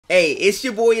Hey, it's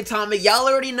your boy Atomic. Y'all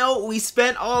already know we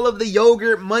spent all of the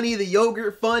yogurt money, the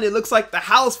yogurt fund. It looks like the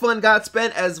house fund got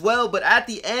spent as well. But at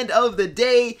the end of the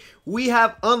day, we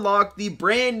have unlocked the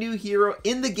brand new hero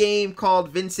in the game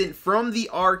called Vincent from the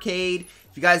arcade.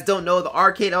 If you guys don't know, the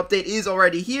arcade update is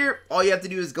already here. All you have to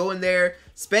do is go in there,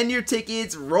 spend your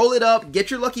tickets, roll it up, get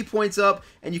your lucky points up,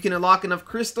 and you can unlock enough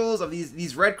crystals of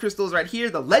these red crystals right here,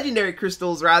 the legendary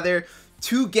crystals rather,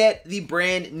 to get the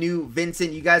brand new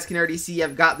Vincent. You guys can already see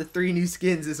I've got the 3 new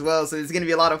skins as well, so there's going to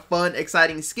be a lot of fun,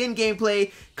 exciting skin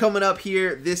gameplay coming up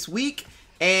here this week.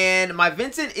 And my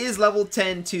Vincent is level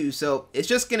 10 too, so it's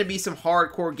just going to be some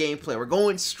hardcore gameplay. We're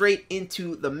going straight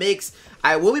into the mix.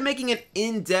 I will be making an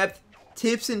in-depth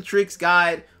tips and tricks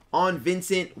guide on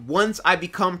Vincent once I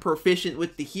become proficient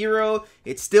with the hero.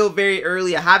 It's still very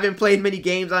early. I haven't played many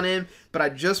games on him, but I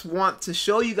just want to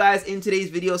show you guys in today's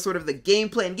video sort of the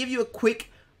gameplay and give you a quick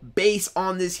base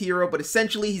on this hero. But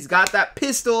essentially, he's got that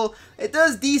pistol. It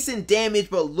does decent damage,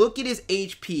 but look at his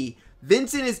HP.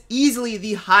 Vincent is easily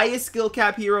the highest skill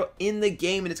cap hero in the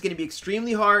game, and it's going to be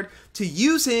extremely hard to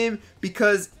use him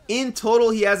because in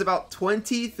total he has about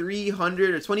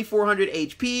 2300 or 2400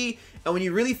 HP. And when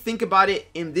you really think about it,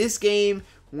 in this game,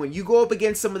 when you go up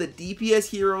against some of the DPS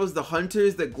heroes, the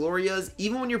Hunters, the Glorias,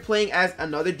 even when you're playing as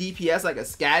another DPS like a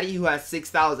Scatty who has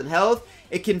 6000 health,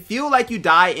 it can feel like you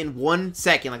die in 1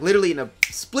 second. Like literally in a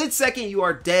split second, you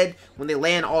are dead when they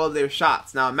land all of their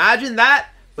shots. Now imagine that,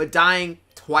 but dying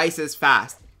twice as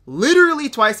fast. Literally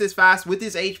twice as fast with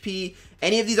his HP.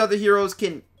 Any of these other heroes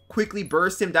can quickly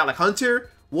burst him down. Like Hunter,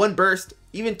 1 burst.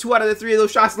 Even 2 out of the 3 of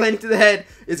those shots landing to the head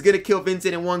is going to kill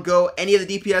Vincent in 1 go. Any of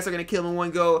the DPS are going to kill him in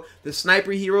 1 go. The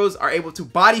sniper heroes are able to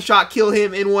body shot kill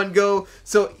him in 1 go.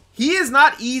 So he is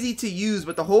not easy to use,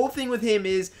 but the whole thing with him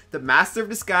is the Master of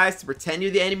Disguise to pretend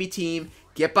you're the enemy team,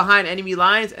 get behind enemy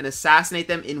lines, and assassinate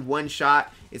them in 1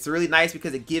 shot. It's really nice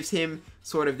because it gives him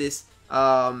sort of this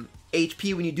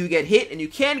HP when you do get hit, and you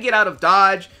can get out of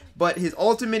dodge. But his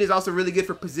ultimate is also really good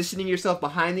for positioning yourself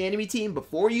behind the enemy team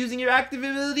before using your active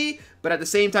ability. But at the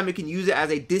same time, you can use it as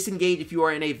a disengage if you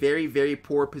are in a very, very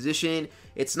poor position.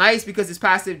 It's nice because his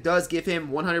passive does give him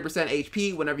 100%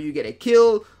 HP whenever you get a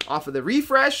kill off of the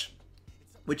refresh,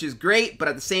 which is great. But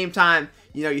at the same time,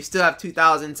 you know, you still have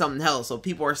 2000 something health, so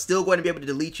people are still going to be able to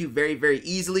delete you very, very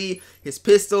easily. His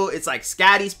pistol, it's like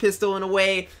Scatty's pistol in a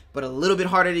way, but a little bit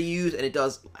harder to use, and it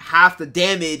does half the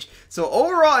damage. So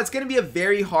overall, it's going to be a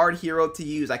very hard hero to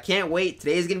use. I can't wait.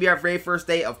 Today is going to be our very first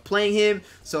day of playing him,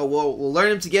 so we'll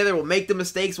learn him together. We'll make the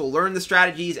mistakes, we'll learn the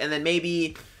strategies, and then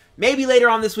maybe later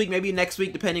on this week, maybe next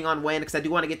week, depending on when, because I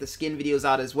do want to get the skin videos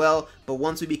out as well. But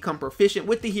once we become proficient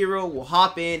with the hero, we'll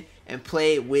hop in and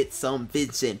play with some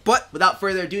Vincent. But without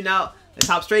further ado now, let's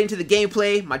hop straight into the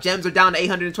gameplay. My gems are down to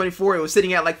 824. It was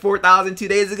sitting at like 4,000 2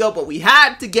 days ago, but we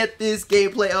had to get this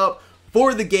gameplay up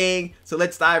for the gang. So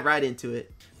let's dive right into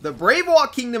it. The Brave Wall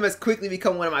Kingdom has quickly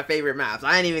become one of my favorite maps.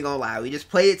 I ain't even gonna lie. We just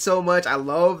play it so much. I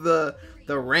love the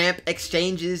ramp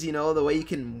exchanges, you know, the way you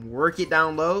can work it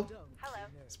down low.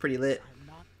 It's pretty lit.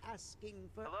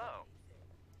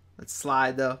 Let's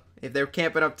slide though. If they're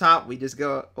camping up top, we just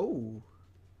go, oh.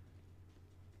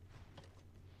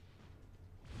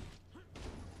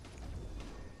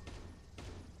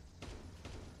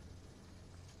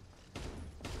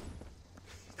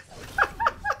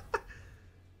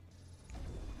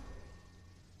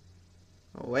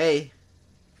 Away.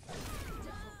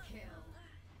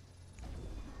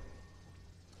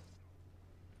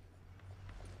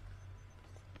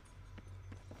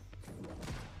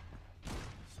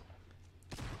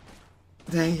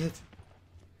 Dang it.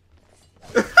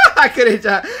 I couldn't.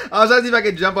 I was trying to see if I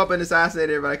could jump up and assassinate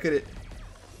her, but I couldn't.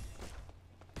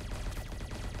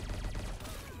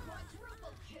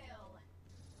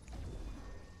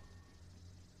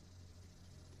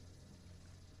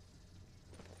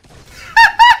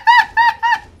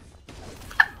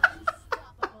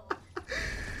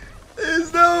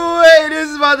 There's no way. This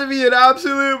is about to be an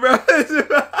absolute, bro.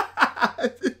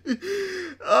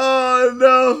 Oh,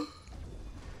 no.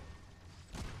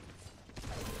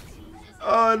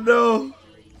 Oh no.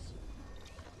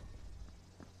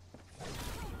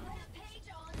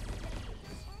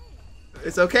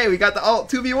 It's okay, we got the ult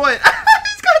 2v1.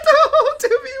 He's got the ult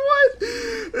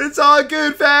 2v1. It's all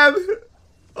good, fam.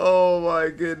 Oh my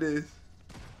goodness.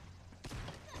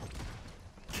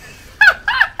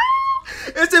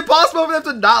 It's impossible for them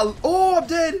to not. Oh, I'm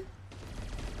dead.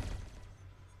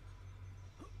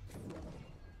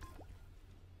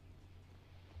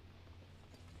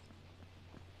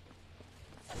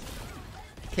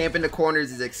 Camp in the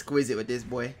corners is exquisite with this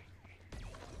boy.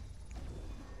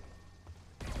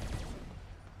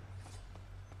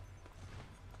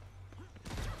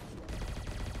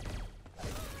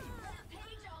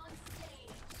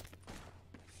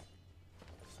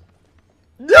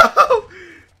 No!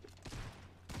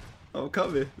 I'm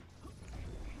coming.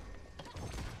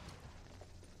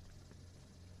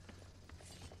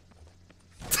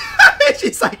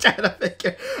 She's like trying to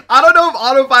figure. I don't know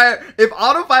if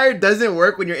auto fire doesn't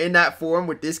work when you're in that form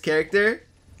with this character.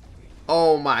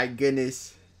 Oh my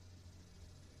goodness.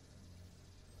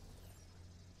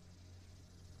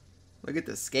 Look at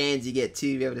the scans you get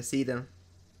too to be able to see them.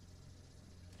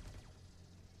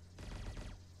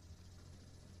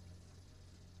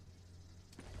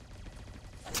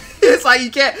 It's like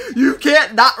you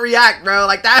can't not react, bro.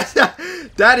 Like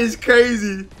that is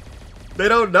crazy. They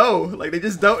don't know. Like they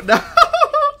just don't know.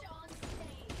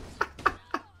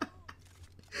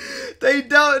 They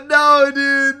don't know,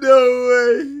 dude. No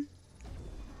way.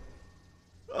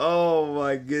 Oh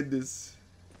my goodness.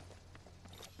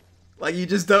 Like you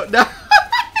just don't know.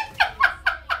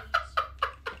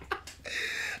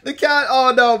 The count.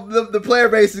 Oh no, the player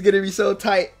base is gonna be so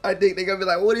tight. I think they're gonna be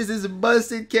like, what is this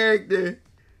busted character?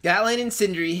 Gatling and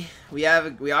Sindri, we are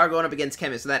going up against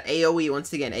Chemist. So that AoE,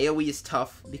 once again, AoE is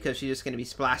tough because she's just gonna be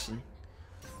splashing.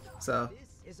 So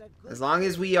as long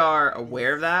as we are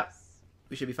aware of that,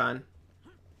 we should be fine.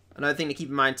 Another thing to keep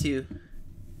in mind too,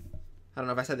 I don't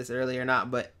know if I said this earlier or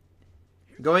not, but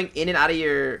going in and out of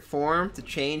your form to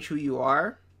change who you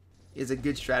are is a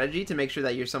good strategy to make sure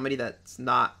that you're somebody that's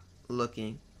not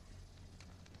looking.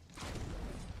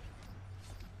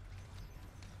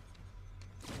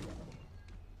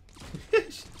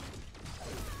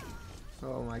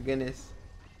 Oh my goodness.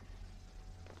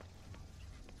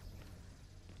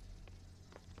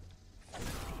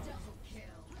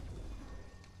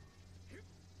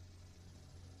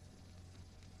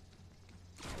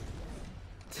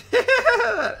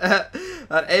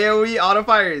 That AoE auto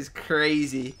fire is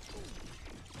crazy.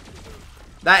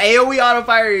 That AoE auto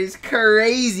fire is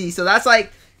crazy. So that's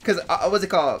like, because what's it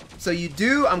called? So you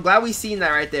do. I'm glad we seen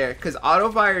that right there, because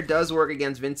auto fire does work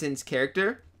against Vincent's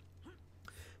character.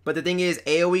 But the thing is,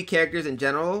 AoE characters in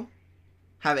general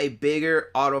have a bigger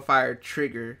auto fire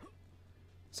trigger.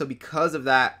 So because of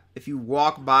that, if you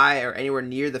walk by or anywhere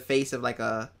near the face of like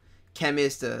a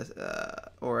Chemist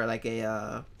or like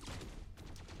a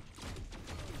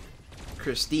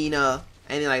Christina,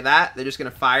 anything like that, they're just gonna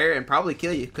fire and probably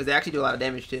kill you because they actually do a lot of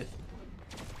damage too.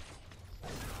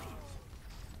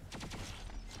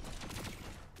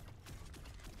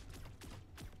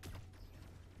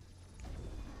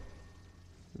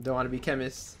 Don't want to be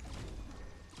Chemists.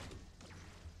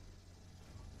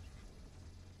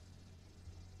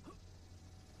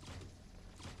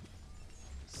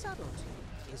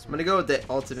 I'm gonna go with the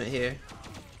ultimate here.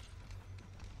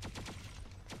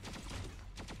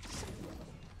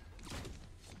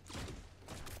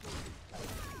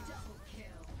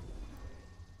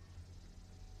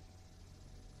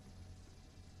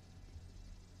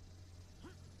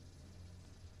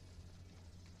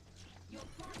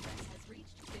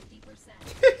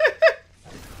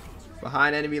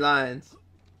 Behind enemy lines.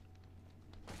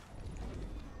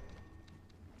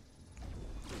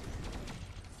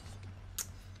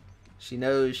 She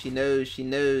knows, she knows, she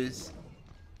knows.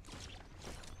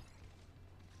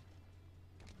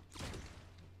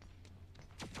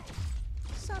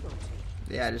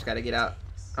 Yeah, I just gotta get out.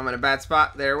 I'm in a bad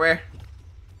spot. They're aware.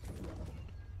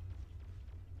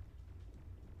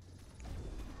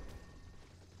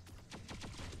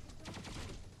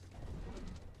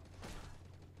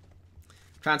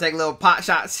 Trying to take little pot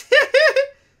shots.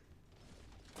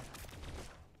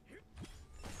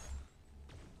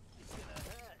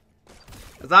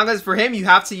 As long as for him, you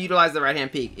have to utilize the right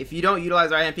hand peek. If you don't utilize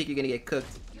the right hand peek, you're gonna get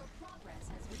cooked.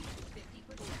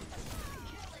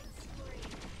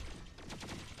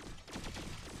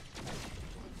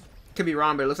 Could be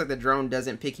wrong, but it looks like the drone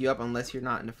doesn't pick you up unless you're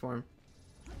not in the form.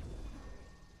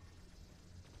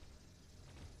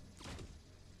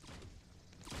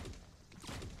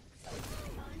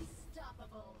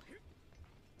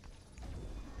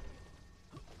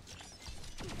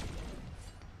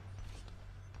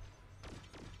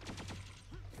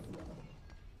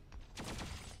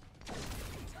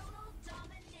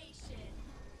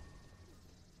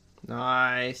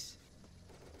 Nice.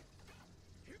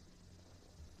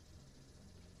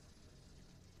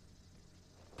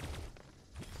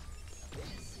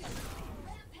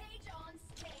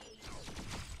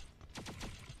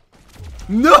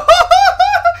 No!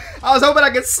 I was hoping I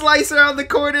could slice around the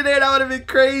corner there. That would have been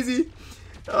crazy.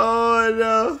 Oh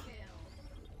no.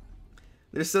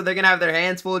 They're gonna have their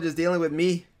hands full just dealing with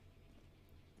me.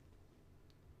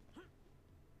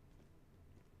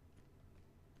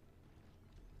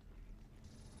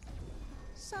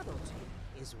 Subtlety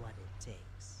is what it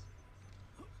takes.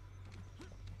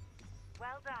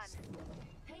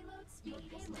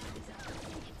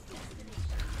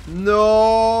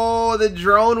 No, the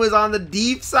drone was on the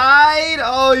deep side.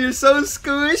 Oh, you're so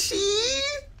squishy.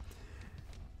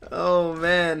 Oh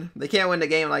man, they can't win the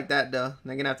game like that though.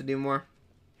 They're gonna have to do more.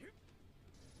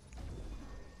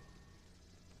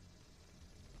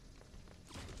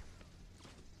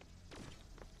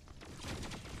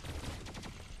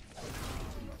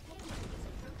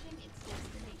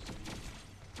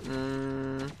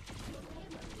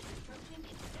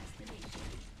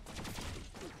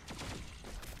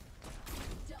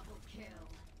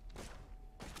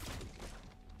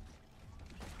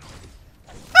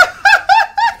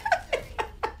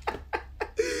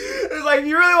 It's like,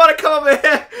 you really want to come in?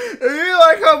 If you really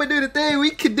want to come and do the thing,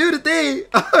 we can do the thing.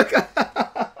 Oh,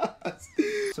 God.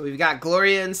 So we've got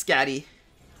Gloria and Scatty.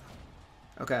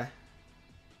 Okay.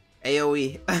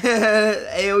 AoE.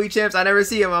 AoE champs, I never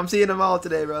see them. I'm seeing them all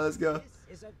today, bro. Let's go.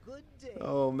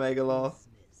 Oh, Mega Law.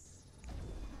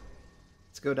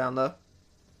 Let's go down low.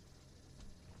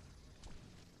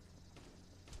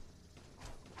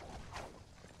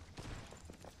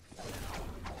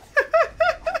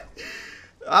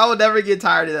 I will never get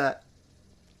tired of that.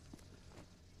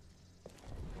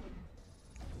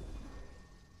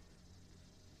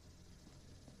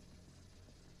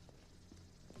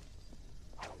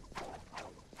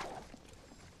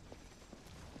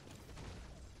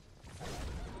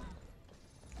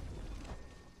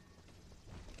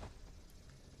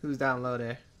 Who's down low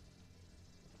there?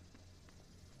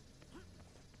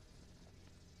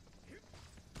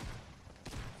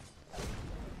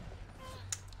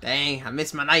 Dang, I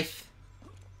missed my knife.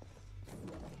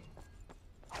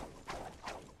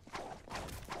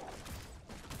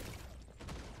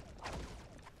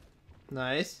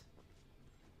 Nice.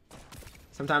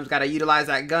 Sometimes gotta utilize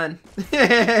that gun.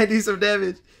 Do some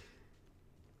damage.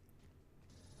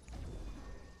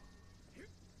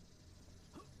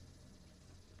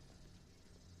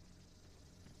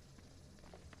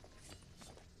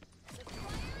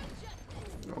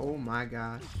 Oh my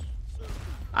gosh.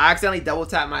 I accidentally double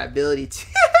tapped my ability.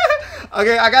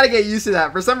 Okay, I gotta get used to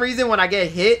that. For some reason, when I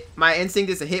get hit, my instinct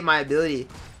is to hit my ability.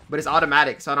 But it's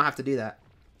automatic, so I don't have to do that.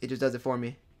 It just does it for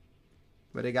me.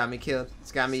 But it got me killed.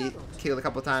 It's got me killed a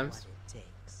couple times.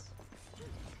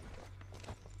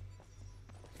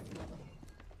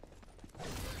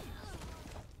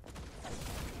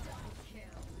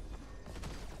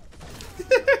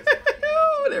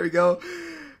 There we go.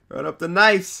 Run up the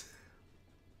knives.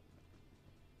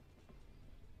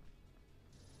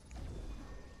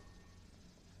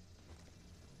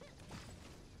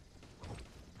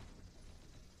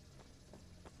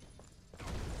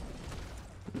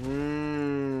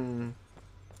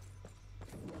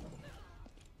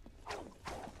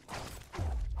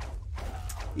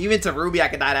 Even to Ruby, I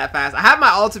could die that fast. I have my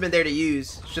ultimate there to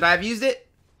use. Should I have used it?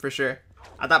 For sure.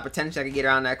 I thought potentially I could get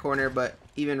around that corner, but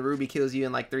even Ruby kills you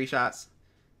in like 3 shots.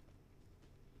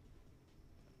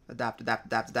 Adapt, adapt,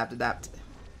 adapt, adapt, adapt.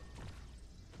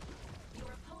 Your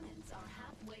opponents are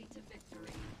halfway to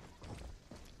victory.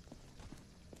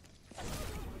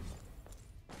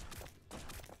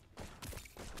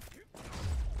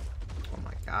 Oh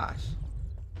my gosh.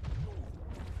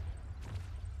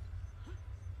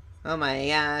 Oh my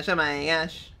gosh, oh my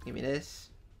gosh. Give me this.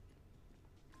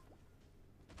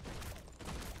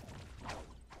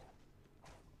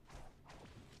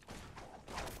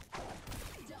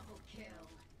 Double kill.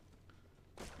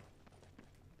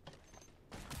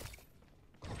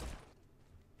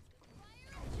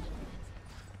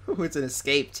 Ooh, it's an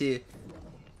escape too.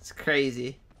 It's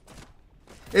crazy.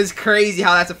 It's crazy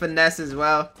how that's a finesse as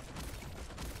well.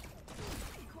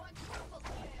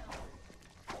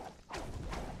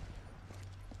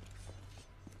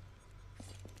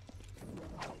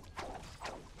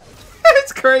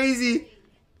 It's crazy.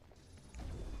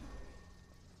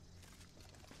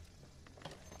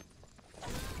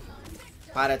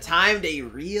 By the time they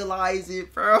realize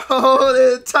it, bro,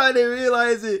 the time they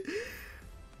realize it,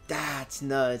 that's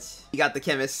nuts. You got the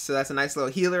chemist, so that's a nice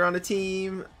little healer on the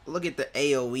team. Look at the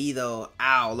AoE though.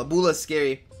 Ow, Labula's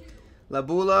scary.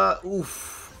 Labula,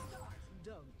 oof.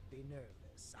 Don't be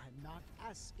nervous. I'm not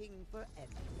asking for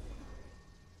anything.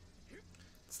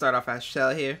 Start off as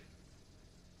Shell here.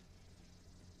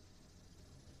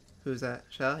 Who's that?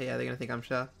 Shell? Yeah, they're gonna think I'm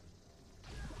Shell.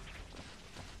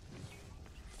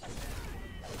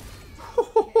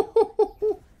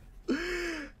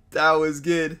 That was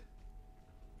good.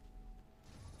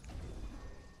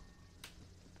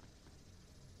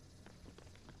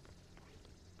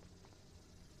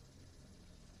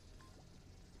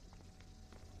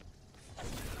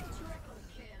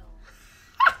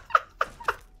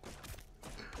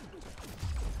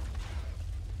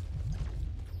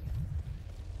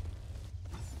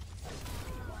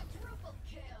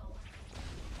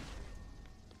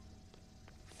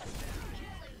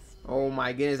 Oh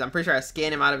my goodness, I'm pretty sure I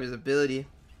scanned him out of his ability.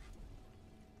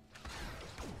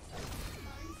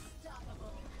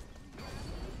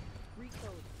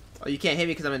 Oh, you can't hit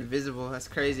me because I'm invisible. That's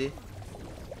crazy.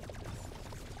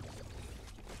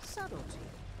 Subtlety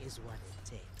is what it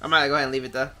takes. I'm gonna go ahead and leave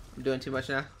it though. I'm doing too much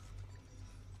now.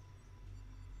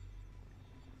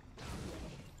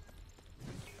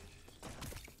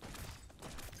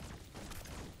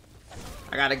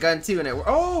 I got a gun too, and it.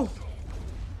 Oh!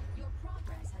 Your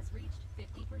progress has reached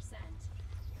 50%.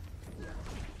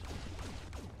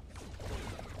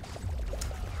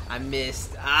 I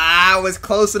missed. Ah, I was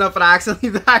close enough, but I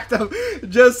accidentally backed up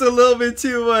just a little bit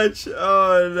too much.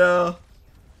 Oh no.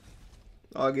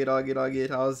 All good, all good, all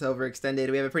good. I was overextended.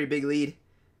 We have a pretty big lead.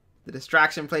 The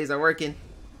distraction plays are working.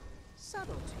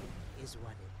 Subtlety is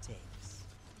what it takes.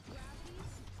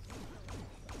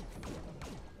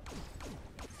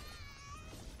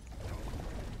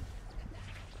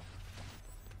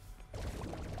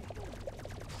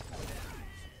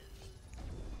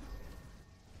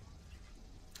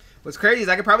 What's crazy is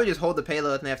I could probably just hold the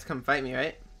payload and they have to come fight me,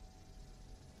 right?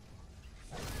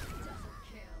 Double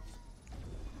kill.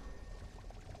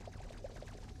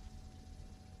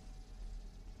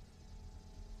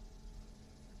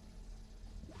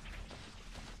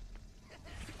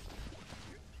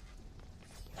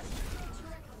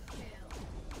 Triple kill.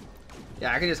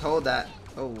 Yeah, I can just hold that.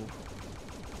 Oh.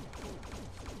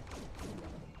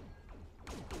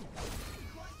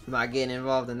 I'm not getting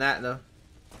involved in that though.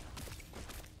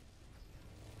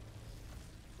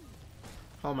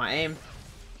 Hold my aim.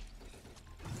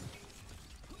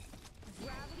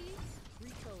 Gravity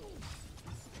recode.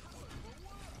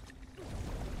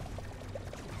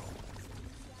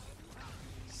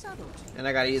 Subtlety. And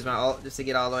I gotta use my ult just to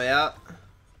get all the way out.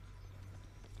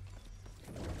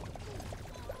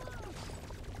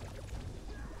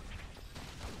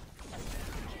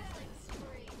 Killing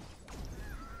spree.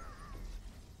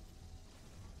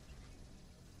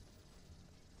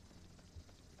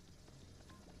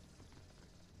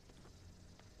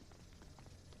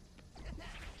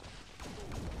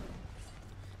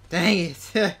 Dang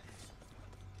it.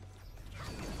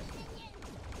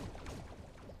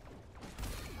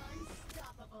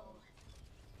 Unstoppable.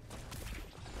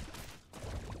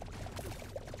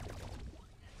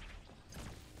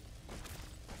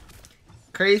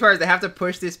 Crazy part is they have to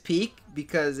push this peak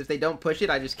because if they don't push it,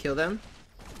 I just kill them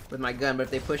with my gun. But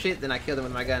if they push it, then I kill them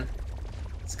with my gun.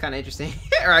 It's kind of interesting.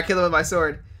 Or I kill them with my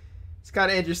sword. It's kind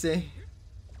of interesting.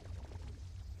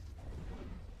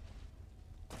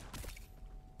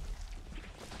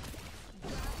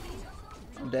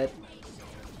 I'm dead.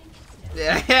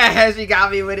 Yeah, she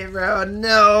got me with it, bro.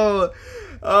 No.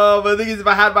 Oh, but the thing is, if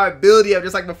I had my ability up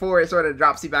just like before, it sort of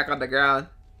drops you back on the ground.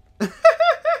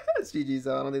 It's GG,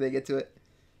 so I don't think they get to it.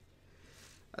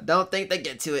 I don't think they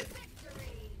get to it.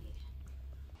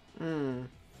 Hmm.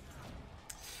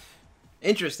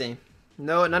 Interesting.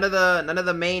 No, none of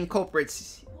the main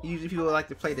culprits. Usually people like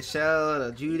to play the Shell,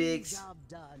 the Judix. Job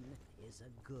done is a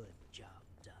good job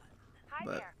done. Hi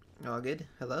But there. all good.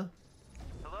 Hello.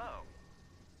 Hello.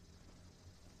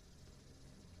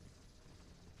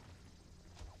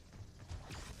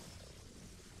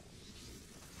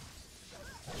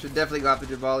 Should definitely go after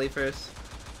Jabali first.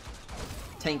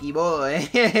 Tanky boy.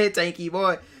 Tanky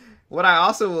boy. What I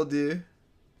also will do.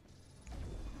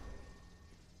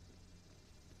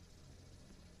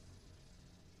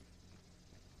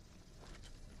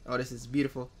 Oh, this is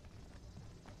beautiful.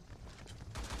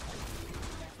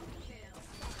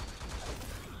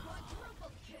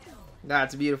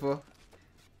 That's beautiful.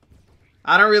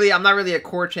 I'm not really a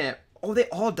core champ. Oh, they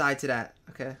all died to that.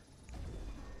 Okay.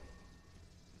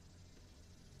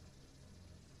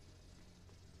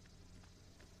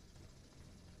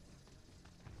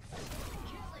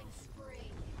 Killing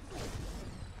spree.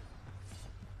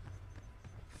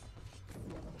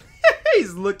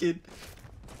 He's looking.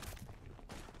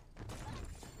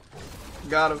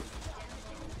 Got him.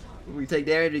 We take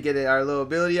damage, we get our little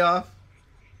ability off.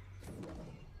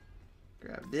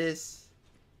 Grab this.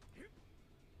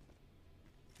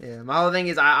 Yeah, my whole thing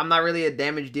is I'm not really a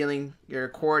damage dealing or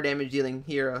core damage dealing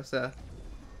hero, so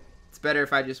it's better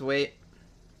if I just wait.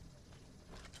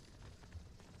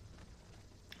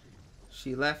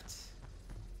 She left.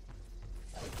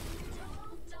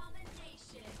 Total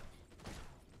domination.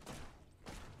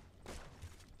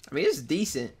 I mean, it's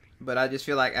decent, but I just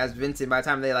feel like as Vincent, by the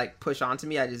time they like push onto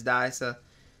me, I just die. So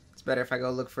it's better if I go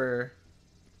look for.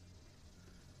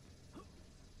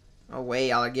 Oh wait,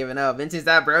 y'all are giving up. Vincent's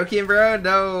that broken, bro?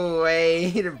 No way.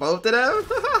 Both of them?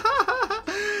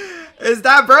 Is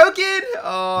that broken?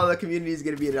 Oh, the community is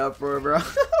gonna be an uproar, bro.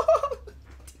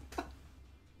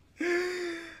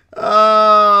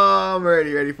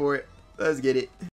 already ready for it. Let's get it.